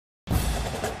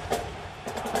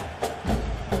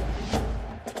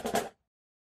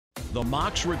The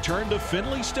Mocs return to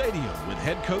Finley Stadium with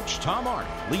head coach Tom Arndt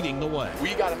leading the way.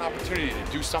 We got an opportunity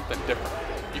to do something different.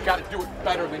 You got to do it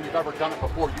better than you've ever done it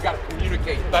before. You got to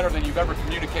communicate better than you've ever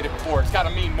communicated before. It's got to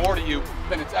mean more to you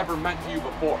than it's ever meant to you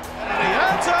before. And he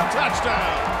ends up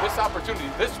touchdown. This opportunity,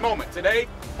 this moment, today,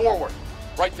 forward,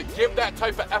 right, to give that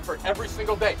type of effort every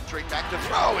single day. Straight back to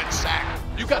throw and sack.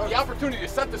 You got the opportunity to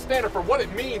set the standard for what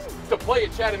it means to play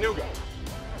at Chattanooga.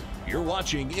 You're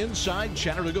watching Inside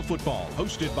Chattanooga Football,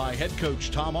 hosted by head coach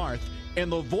Tom Arndt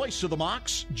and the voice of the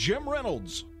Mocs, Jim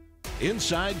Reynolds.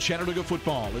 Inside Chattanooga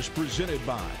Football is presented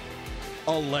by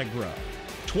Allegra,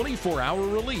 24-hour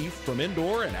relief from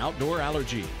indoor and outdoor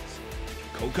allergies.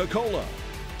 Coca-Cola,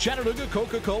 Chattanooga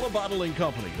Coca-Cola Bottling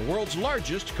Company, the world's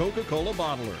largest Coca-Cola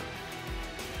bottler.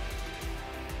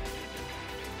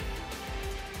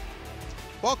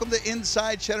 Welcome to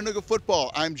Inside Chattanooga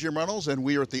Football. I'm Jim Reynolds, and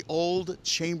we are at the old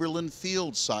Chamberlain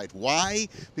Field site. Why?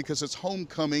 Because it's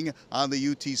homecoming on the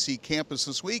UTC campus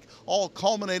this week, all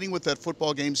culminating with that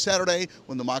football game Saturday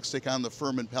when the Mocs take on the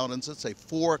Furman Paladins. It's a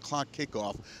 4 o'clock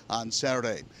kickoff on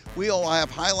Saturday. We all have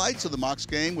highlights of the Mocs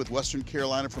game with Western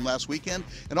Carolina from last weekend,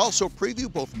 and also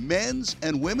preview both men's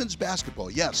and women's basketball.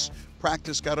 Yes,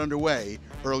 practice got underway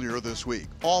earlier this week.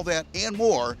 All that and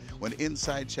more when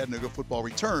Inside Chattanooga Football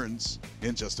returns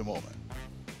in just a moment.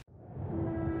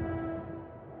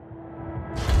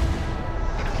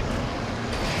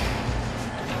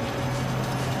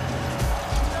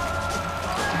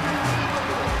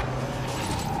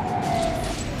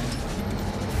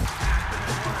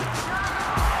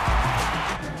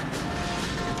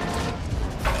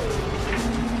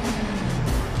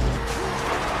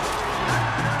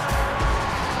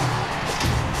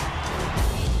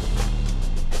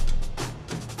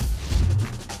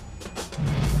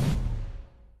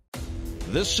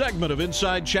 This segment of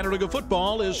Inside Chattanooga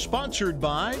Football is sponsored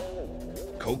by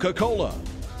Coca-Cola,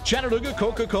 Chattanooga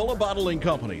Coca-Cola Bottling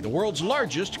Company, the world's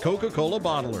largest Coca-Cola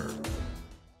bottler.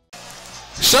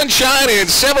 Sunshine and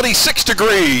 76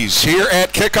 degrees here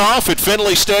at kickoff at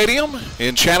Finley Stadium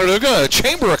in Chattanooga. A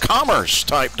Chamber of Commerce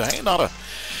type day. Not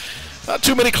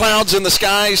too many clouds in the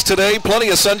skies today. Plenty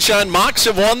of sunshine. Mocs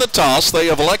have won the toss. They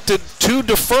have elected to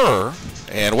defer,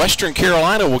 and Western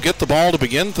Carolina will get the ball to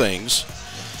begin things.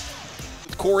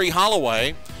 Corey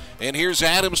Holloway, and here's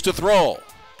Adams to throw.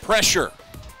 Pressure.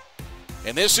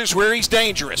 And this is where he's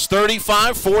dangerous.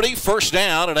 35-40, first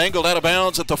down, and angled out of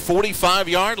bounds at the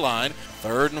 45-yard line.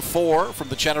 3rd and 4 from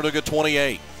the Chattanooga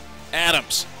 28.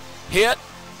 Adams, hit,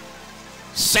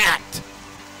 sacked.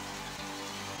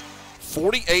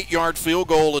 48-yard field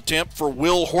goal attempt for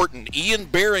Will Horton. Ian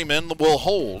Berryman will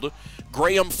hold.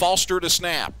 Graham Foster to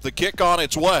snap. The kick on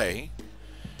its way,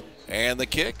 and the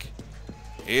kick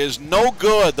is no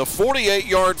good. The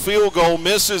 48-yard field goal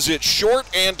misses it short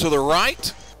and to the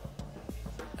right.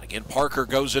 And again, Parker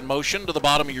goes in motion to the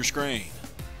bottom of your screen.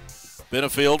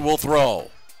 Benefield will throw.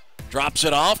 Drops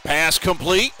it off. Pass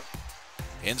complete.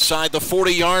 Inside the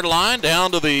 40-yard line,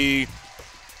 down to the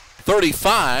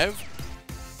 35.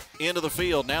 Into the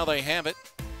field. Now they have it.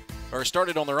 Or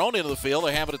started on their own end of the field.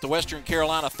 They have it at the Western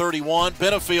Carolina 31.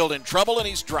 Benefield in trouble, and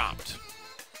he's dropped.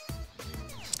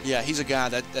 Yeah, he's a guy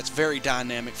that's very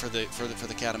dynamic for the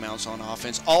Catamounts on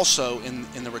offense. Also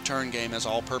in the return game as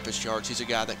all-purpose yards, he's a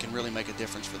guy that can really make a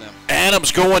difference for them.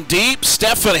 Adams going deep.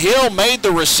 Stephen Hill made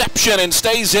the reception and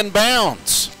stays in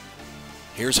bounds.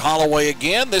 Here's Holloway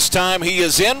again. This time he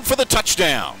is in for the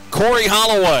touchdown. Corey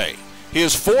Holloway,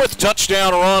 his 4th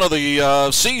touchdown run of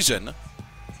the season.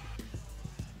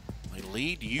 They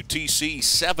lead UTC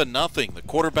 7-0. The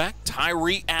quarterback,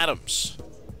 Tyree Adams.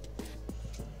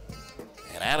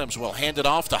 Adams will hand it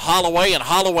off to Holloway, and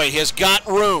Holloway has got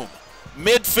room.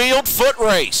 Midfield foot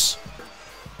race.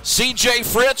 C.J.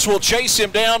 Fritz will chase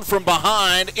him down from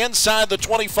behind inside the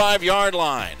 25-yard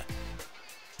line.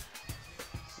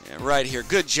 Yeah, right here.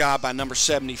 Good job by number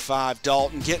 75,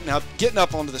 Dalton, getting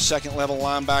up onto the second-level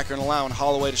linebacker and allowing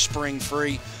Holloway to spring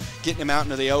free, getting him out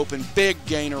into the open. Big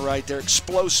gainer right there.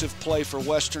 Explosive play for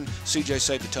Western. C.J.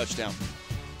 saved the touchdown.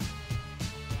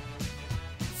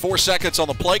 4 seconds on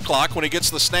the play clock when he gets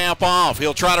the snap off.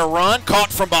 He'll try to run,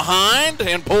 caught from behind,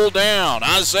 and pulled down.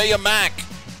 Isaiah Mack.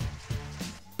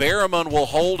 Berriman will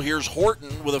hold. Here's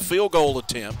Horton with a field goal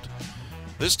attempt.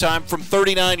 This time from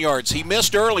 39 yards. He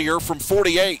missed earlier from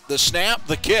 48. The snap,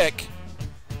 the kick.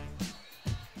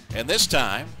 And this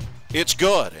time, it's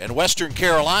good. And Western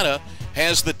Carolina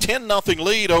has the 10-0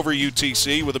 lead over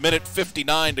UTC with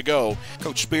 1:59 to go.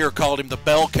 Coach Spear called him the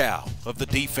bell cow of the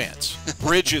defense.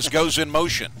 Bridges goes in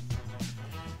motion.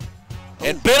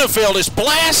 And Benefield is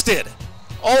blasted.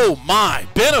 Oh, my,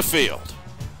 Benefield.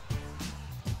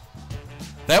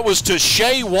 That was to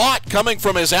Shea Watt coming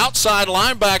from his outside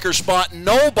linebacker spot.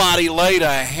 Nobody laid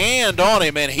a hand on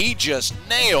him, and he just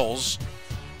nails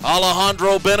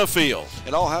Alejandro Benefield.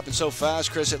 It all happened so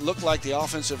fast, Chris. It looked like the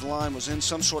offensive line was in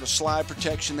some sort of slide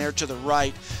protection there to the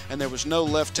right, and there was no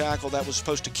left tackle that was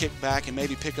supposed to kick back and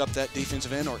maybe pick up that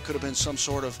defensive end, or it could have been some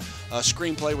sort of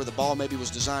screenplay where the ball maybe was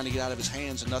designed to get out of his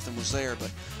hands and nothing was there.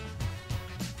 But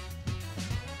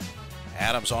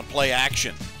Adams on play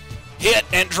action. Hit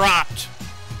and dropped.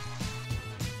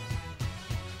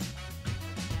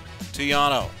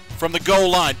 Tiano from the goal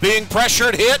line. Being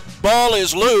pressured, hit. Ball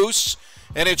is loose,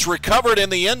 and it's recovered in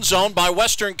the end zone by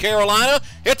Western Carolina.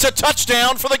 It's a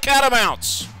touchdown for the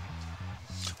Catamounts.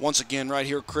 Once again, right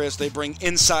here, Chris, they bring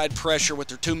inside pressure with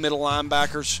their two middle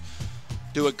linebackers.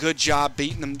 Do a good job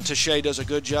beating them. Tashay does a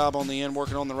good job on the end,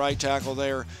 working on the right tackle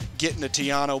there, getting to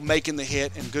Tiano, making the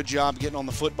hit, and good job getting on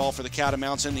the football for the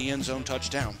Catamounts in the end zone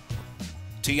touchdown.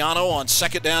 Tiano on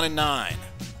 2nd down and 9.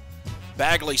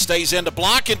 Bagley stays in to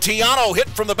block, and Tiano hit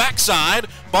from the backside.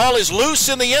 Ball is loose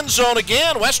in the end zone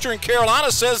again. Western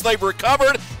Carolina says they've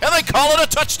recovered, and they call it a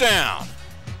touchdown.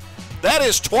 That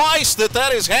is twice that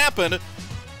has happened.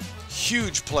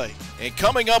 Huge play. And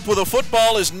coming up with a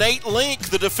football is Nate Link,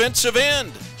 the defensive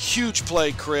end. Huge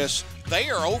play, Chris.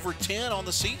 They are over 10 on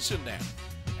the season now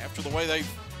after the way they've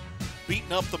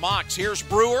beaten up the Mocs. Here's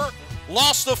Brewer.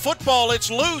 Lost the football. It's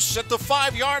loose at the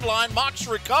 5-yard line. Mocs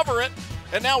recover it.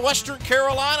 And now Western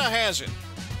Carolina has it.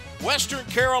 Western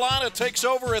Carolina takes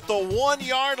over at the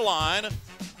 1-yard line.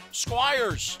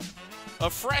 Squires, a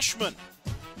freshman.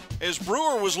 As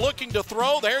Brewer was looking to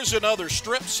throw, there's another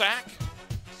strip sack.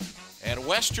 And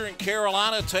Western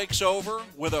Carolina takes over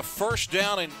with a 1st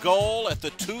down and goal at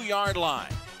the 2-yard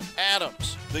line.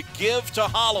 Adams, the give to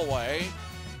Holloway.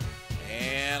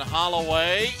 And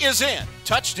Holloway is in.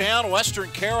 Touchdown, Western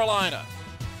Carolina.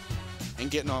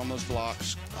 And getting on those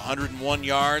blocks. 101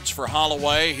 yards for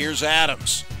Holloway. Here's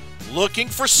Adams looking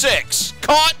for 6.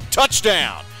 Caught.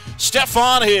 Touchdown.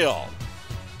 Stephon Hill.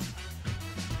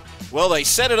 Well, they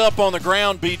set it up on the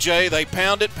ground, BJ. They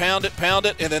pound it,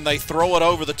 and then they throw it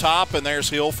over the top, and there's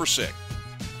Hill for 6.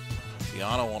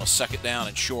 Tiano on a 2nd down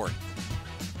and short.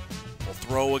 Will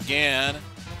throw again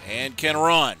and can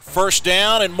run. 1st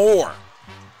down and more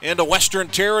into Western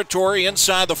territory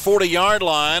inside the 40-yard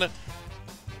line.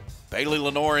 Bailey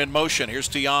Lenore in motion. Here's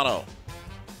Tiano.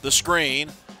 The screen.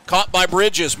 Caught by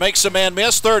Bridges. Makes a man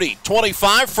miss. 30,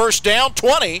 25, 1st down,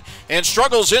 20, and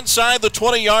struggles inside the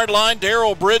 20-yard line.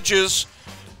 Darrell Bridges.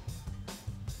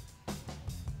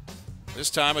 This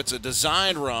time it's a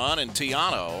designed run, and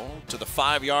Tiano to the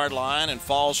 5-yard line and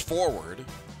falls forward.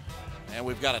 And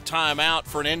we've got a timeout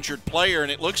for an injured player,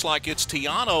 and it looks like it's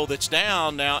Tiano that's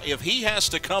down. Now, if he has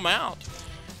to come out,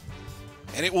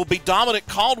 and it will be Dominic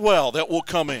Caldwell that will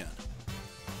come in.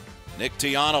 Nick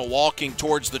Tiano walking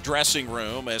towards the dressing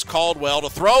room as Caldwell to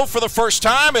throw for the first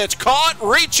time. It's caught,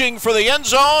 reaching for the end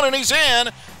zone, and he's in.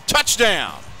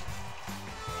 Touchdown.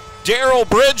 Darrell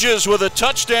Bridges with a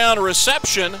touchdown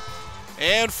reception.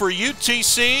 And for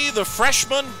UTC, the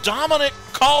freshman Dominic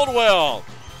Caldwell.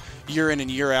 Year in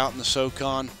and year out in the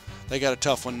SoCon. They got a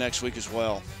tough one next week as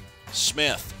well.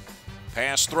 Smith.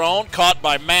 Pass thrown, caught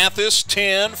by Mathis,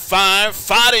 10, 5,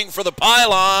 fighting for the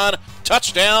pylon.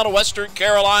 Touchdown, Western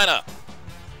Carolina.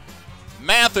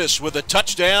 Mathis with a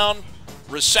touchdown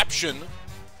reception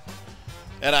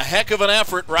and a heck of an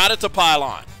effort right at the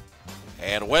pylon.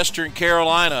 And Western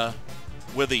Carolina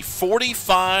with a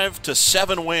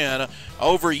 45-7 win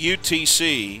over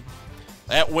UTC.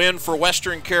 That win for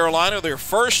Western Carolina, their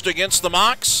first against the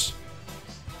Mocs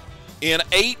in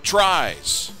 8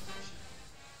 tries.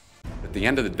 At the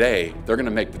end of the day, they're going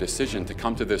to make the decision to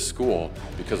come to this school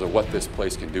because of what this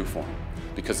place can do for them,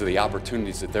 because of the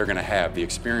opportunities that they're going to have, the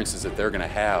experiences that they're going to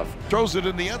have. Throws it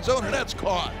in the end zone, and that's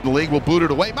caught. The league will boot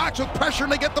it away. Mocs with pressure,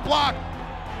 and they get the block.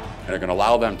 And they're going to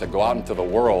allow them to go out into the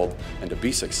world and to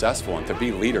be successful and to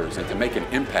be leaders and to make an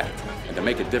impact and to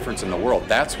make a difference in the world.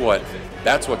 That's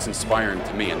what's inspiring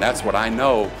to me, and that's what I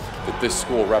know that this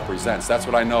school represents. That's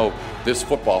what I know this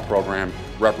football program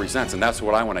represents, and that's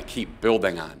what I want to keep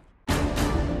building on.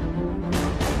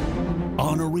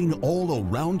 Honoring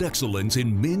all-around excellence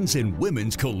in men's and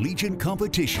women's collegiate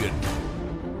competition.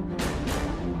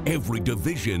 Every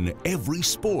division, every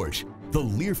sport, the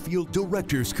Learfield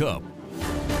Directors Cup.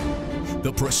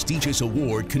 The prestigious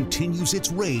award continues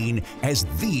its reign as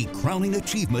the crowning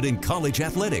achievement in college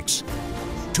athletics.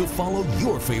 To follow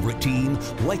your favorite team,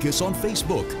 like us on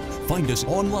Facebook, find us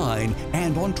online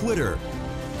and on Twitter.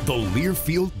 The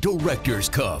Learfield Directors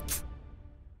Cup.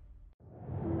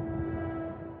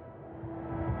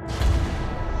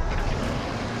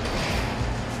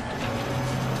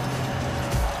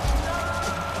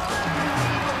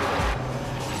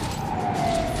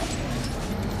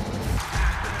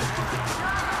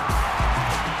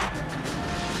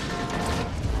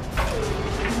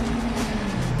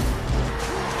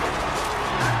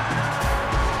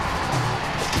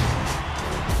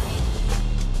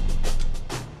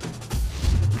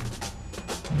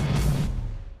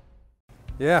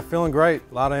 Yeah, feeling great.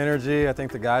 A lot of energy. I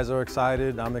think the guys are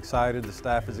excited. I'm excited. The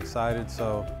staff is excited.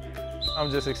 So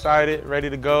I'm just excited, ready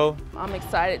to go. I'm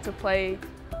excited to play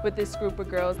with this group of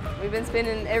girls. We've been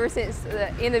spending ever since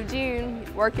the end of June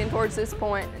working towards this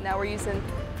point, and now we're using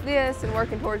this and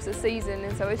working towards the season.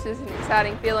 And so it's just an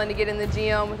exciting feeling to get in the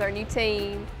gym with our new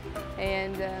team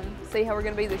and see how we're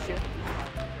going to be this year.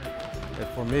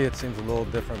 For me, it seems a little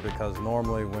different because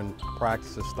normally when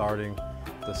practice is starting,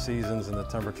 the seasons and the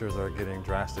temperatures are getting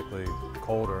drastically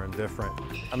colder and different.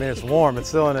 I mean, it's warm,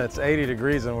 it's 80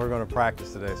 degrees and we're going to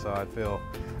practice today, so I feel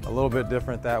a little bit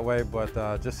different that way,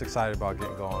 but just excited about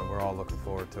getting going. We're all looking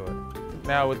forward to it.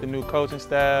 Now with the new coaching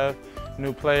staff,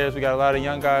 new players, we got a lot of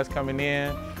young guys coming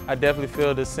in. I definitely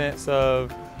feel the sense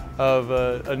of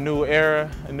a new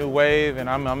era, a new wave, and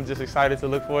I'm just excited to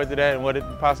look forward to that and what the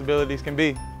possibilities can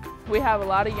be. We have a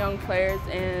lot of young players,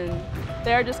 and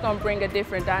they're just going to bring a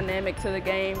different dynamic to the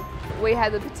game. We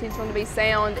have the potential to be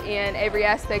sound in every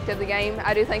aspect of the game.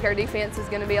 I do think our defense is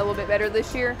going to be a little bit better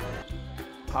this year.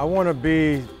 I want to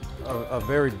be a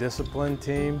very disciplined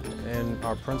team in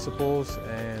our principles,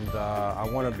 and I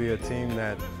want to be a team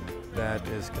that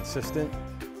is consistent.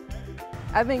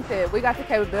 I think that we got the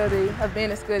capability of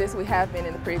being as good as we have been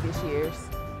in the previous years.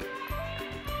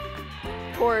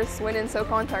 Of course, winning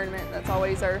SoCon tournament, that's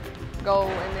always our goal,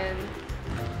 and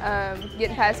then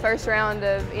getting past first round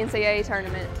of NCAA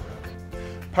tournament.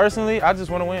 Personally, I just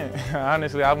want to win.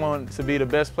 Honestly, I want to be the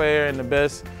best player and the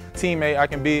best teammate I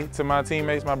can be to my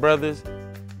teammates, my brothers.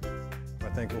 I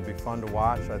think it'll be fun to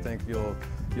watch. I think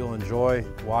you'll enjoy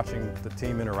watching the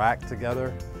team interact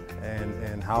together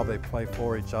and how they play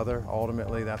for each other.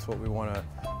 Ultimately, that's what we want to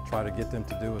try to get them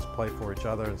to do, is play for each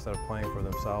other instead of playing for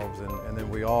themselves, and then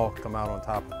we all come out on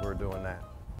top if we're doing that.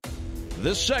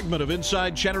 This segment of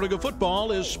Inside Chattanooga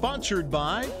Football is sponsored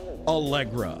by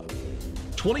Allegra,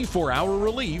 24-hour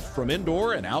relief from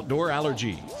indoor and outdoor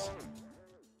allergies.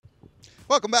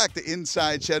 Welcome back to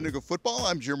Inside Chattanooga Football.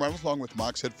 I'm Jim Reynolds along with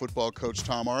Mocs head football coach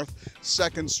Tom Arth.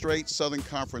 Second straight Southern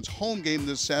Conference home game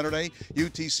this Saturday,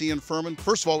 UTC and Furman.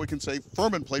 First of all, we can say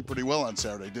Furman played pretty well on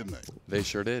Saturday, didn't they? They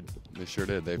sure did. They sure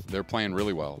did. They're playing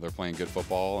really well. They're playing good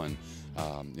football and,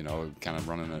 you know, kind of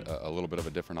running a little bit of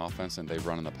a different offense than they've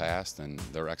run in the past, and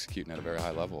they're executing at a very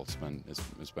high level. It's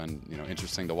been you know,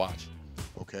 interesting to watch.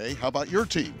 Okay, how about your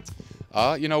team?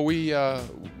 You know, we've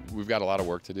got a lot of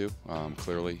work to do.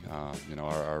 Clearly, you know,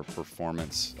 our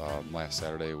performance last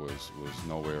Saturday was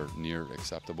nowhere near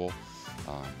acceptable.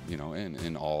 You know,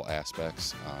 in all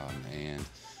aspects, and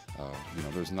you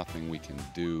know, there's nothing we can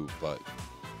do but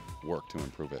work to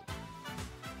improve it.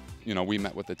 You know, we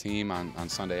met with the team on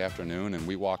Sunday afternoon, and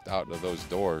we walked out of those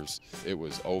doors. It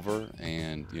was over,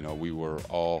 and you know, we were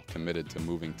all committed to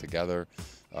moving together.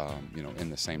 You know, in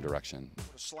the same direction.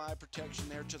 Slide protection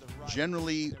there to the right.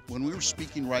 Generally, when we were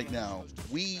speaking right now,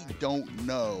 we don't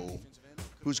know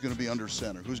who's going to be under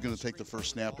center, who's going to take the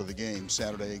first snap of the game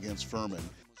Saturday against Furman.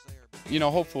 You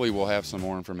know, hopefully we'll have some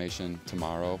more information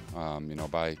tomorrow. You know,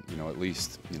 by at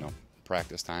least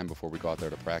practice time before we go out there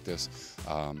to practice.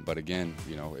 But again,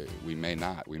 you know, we may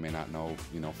not know,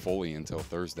 fully until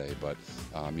Thursday. But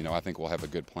you know, I think we'll have a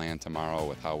good plan tomorrow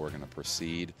with how we're going to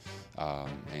proceed,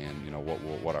 and you know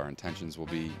what our intentions will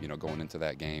be, going into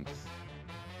that game.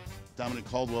 Dominic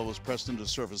Caldwell was pressed into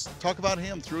service. Talk about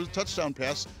him, threw a touchdown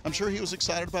pass. I'm sure he was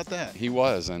excited about that. He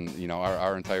was, and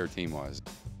our entire team was.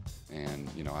 And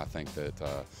I think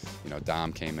that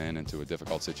Dom came into a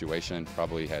difficult situation,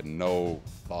 probably had no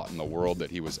thought in the world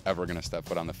that he was ever going to step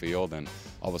foot on the field, and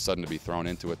all of a sudden to be thrown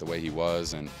into it the way he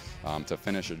was, and to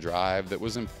finish a drive that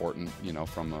was important,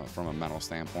 from a mental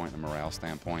standpoint, a morale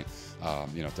standpoint,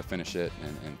 to finish it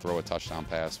and throw a touchdown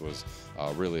pass was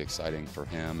really exciting for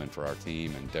him and for our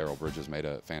team. And Darrell Bridges made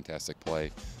a fantastic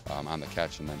play on the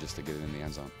catch, and then just to get it in the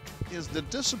end zone. Is the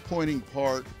disappointing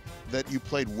part that you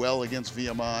played well against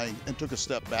VMI and took a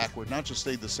step backward, not just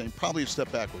stayed the same, probably a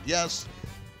step backward? Yes.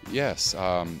 Yes,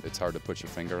 it's hard to put your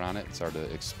finger on it. It's hard to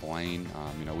explain.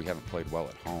 We haven't played well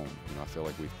at home. I feel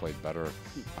like we've played better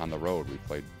on the road. We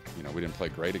played, we didn't play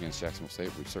great against Jacksonville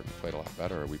State. We've certainly played a lot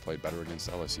better. We played better against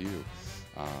LSU.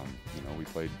 We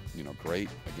played, great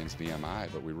against VMI,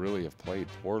 but we really have played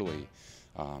poorly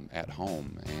at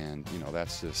home. And,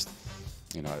 that's just,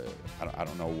 you know, I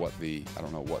don't know what the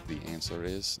answer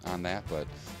is on that, but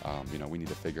you know, we need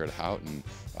to figure it out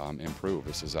and improve.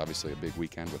 This is obviously a big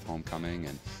weekend with homecoming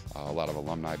and a lot of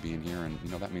alumni being here, and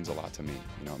you know, that means a lot to me.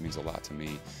 You know, it means a lot to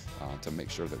me to make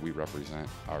sure that we represent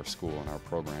our school and our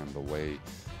program the way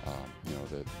you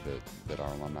know, that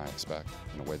our alumni expect,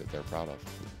 in a way that they're proud of.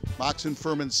 Mocs and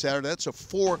Furman Saturday. That's a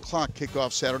 4 o'clock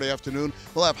kickoff Saturday afternoon.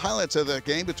 We'll have highlights of that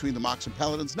game between the Mocs and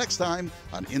Paladins next time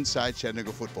on Inside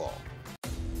Chattanooga Football.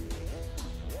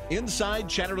 Inside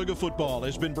Chattanooga Football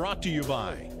has been brought to you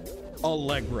by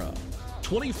Allegra,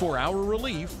 24-hour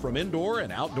relief from indoor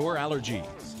and outdoor allergies.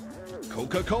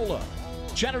 Coca-Cola,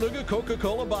 Chattanooga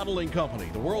Coca-Cola Bottling Company,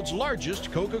 the world's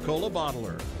largest Coca-Cola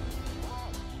bottler.